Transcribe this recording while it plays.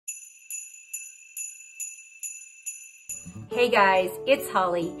Hey guys, it's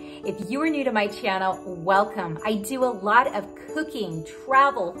Holly. If you are new to my channel, welcome. I do a lot of cooking,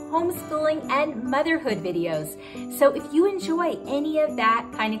 travel, homeschooling, and motherhood videos. So if you enjoy any of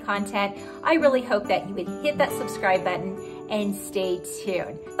that kind of content, I really hope that you would hit that subscribe button and stay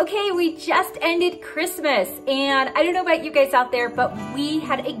tuned. Okay, we just ended Christmas, and I don't know about you guys out there, but we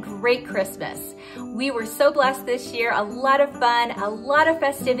had a great Christmas. We were so blessed this year, a lot of fun, a lot of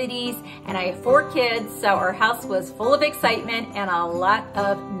festivities, and I have 4 kids, so our house was full of excitement and a lot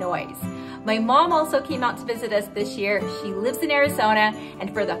of noise. My mom also came out to visit us this year. She lives in Arizona,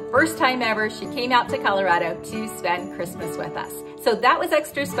 and for the first time ever, she came out to Colorado to spend Christmas with us. So that was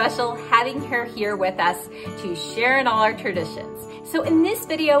extra special having her here with us to share in all our traditions. So in this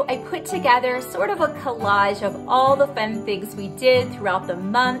video, I put together sort of a collage of all the fun things we did throughout the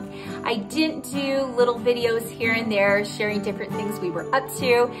month. I didn't do little videos here and there sharing different things we were up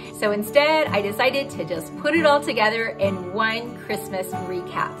to. So instead, I decided to just put it all together in one Christmas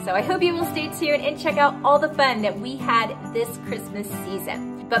recap. So I hope you will stay tuned and check out all the fun that we had this Christmas season.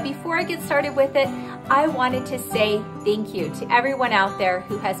 But before I get started with it, I wanted to say thank you to everyone out there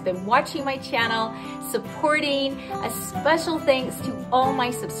who has been watching my channel, supporting. A special thanks to all my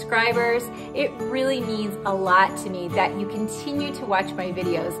subscribers. It really means a lot to me that you continue to watch my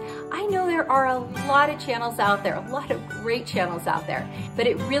videos. I know there are a lot of channels out there, a lot of great channels out there, but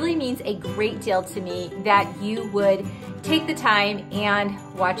it really means a great deal to me that you would take the time and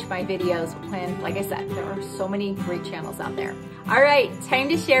watch my videos when, like I said, there are so many great channels out there. All right, time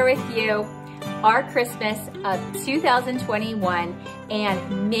to share with you our Christmas of 2021,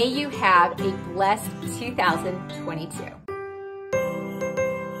 and may you have a blessed 2022.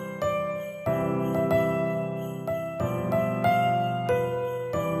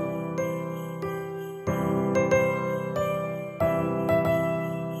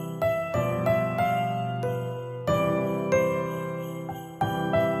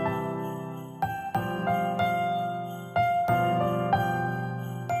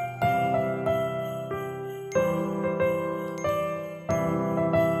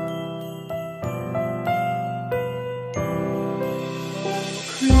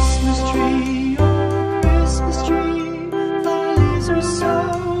 Christmas tree, oh Christmas tree, thy leaves are so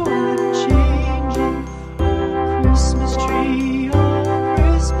unchanging. Oh Christmas tree, thy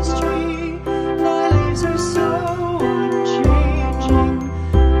leaves are so unchanging.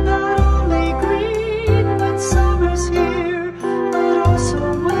 Not only green when summer's here, but also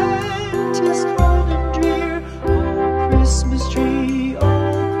when 'tis cold and drear. Oh Christmas tree, thy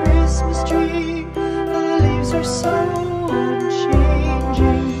leaves are so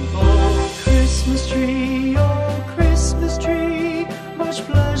unchanging. Christmas tree, much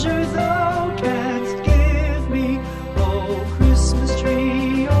pleasure thou canst give me. Oh Christmas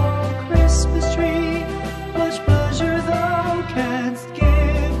tree, much pleasure thou canst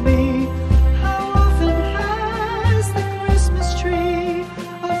give me. How often has the Christmas tree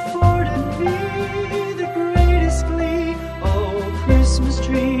afforded me the greatest glee? Oh Christmas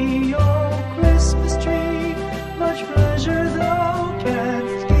tree, much pleasure thou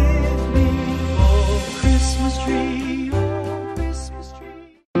canst give me. Oh Christmas tree, oh Christmas tree.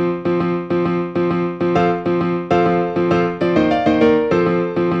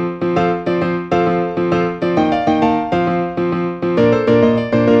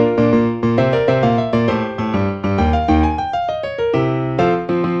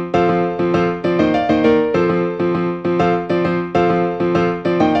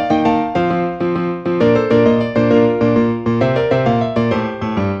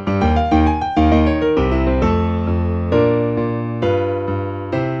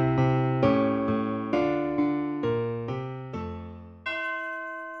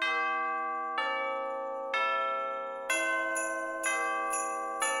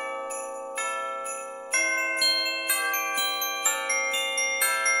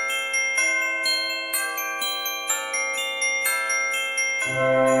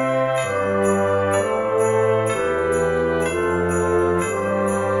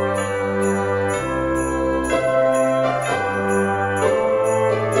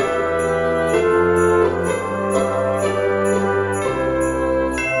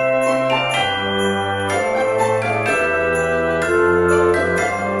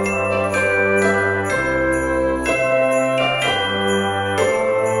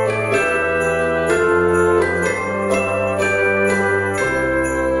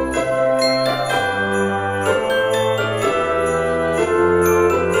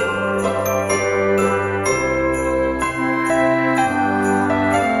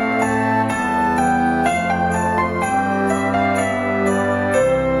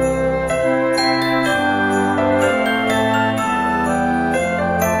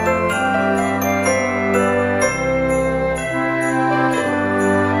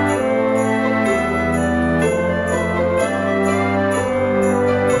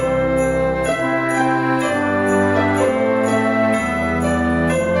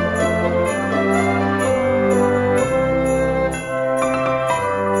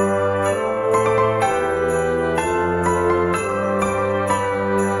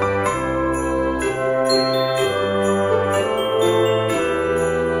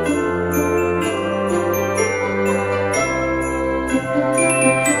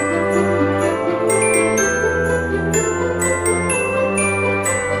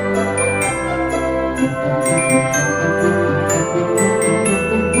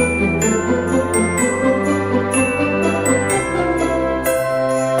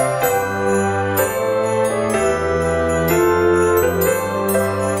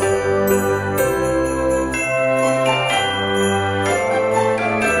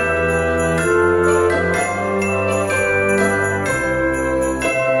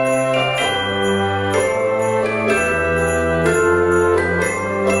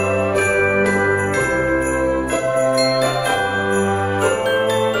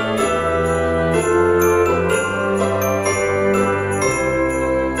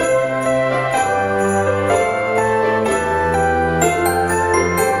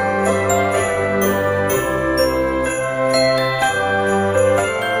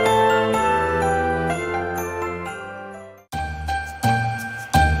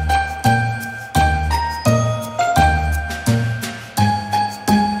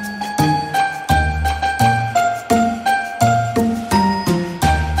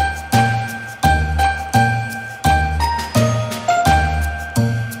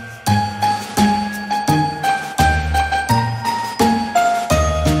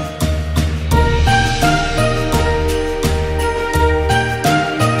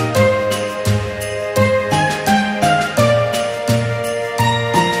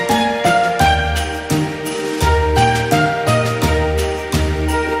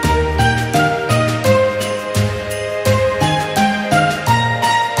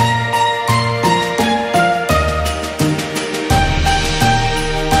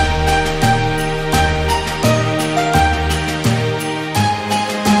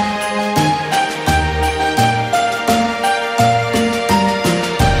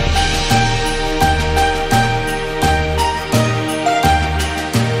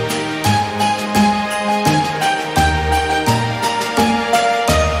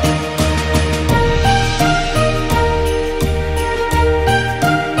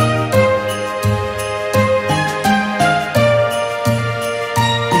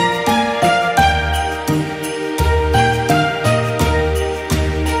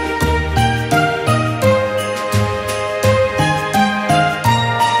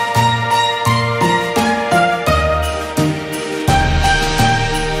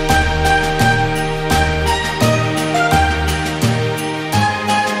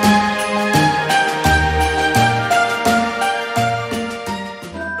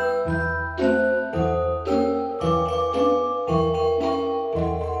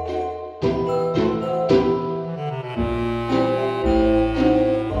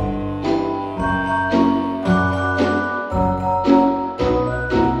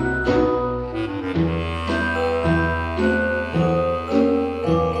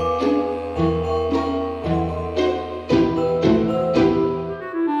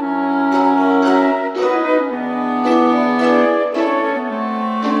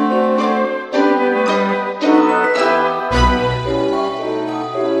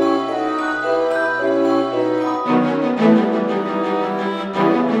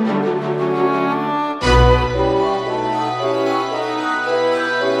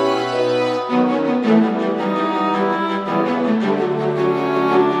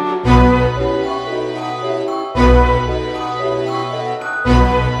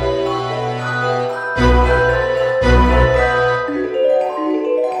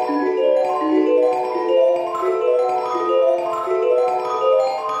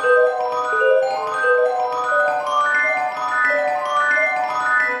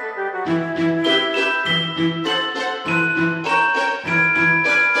 Thank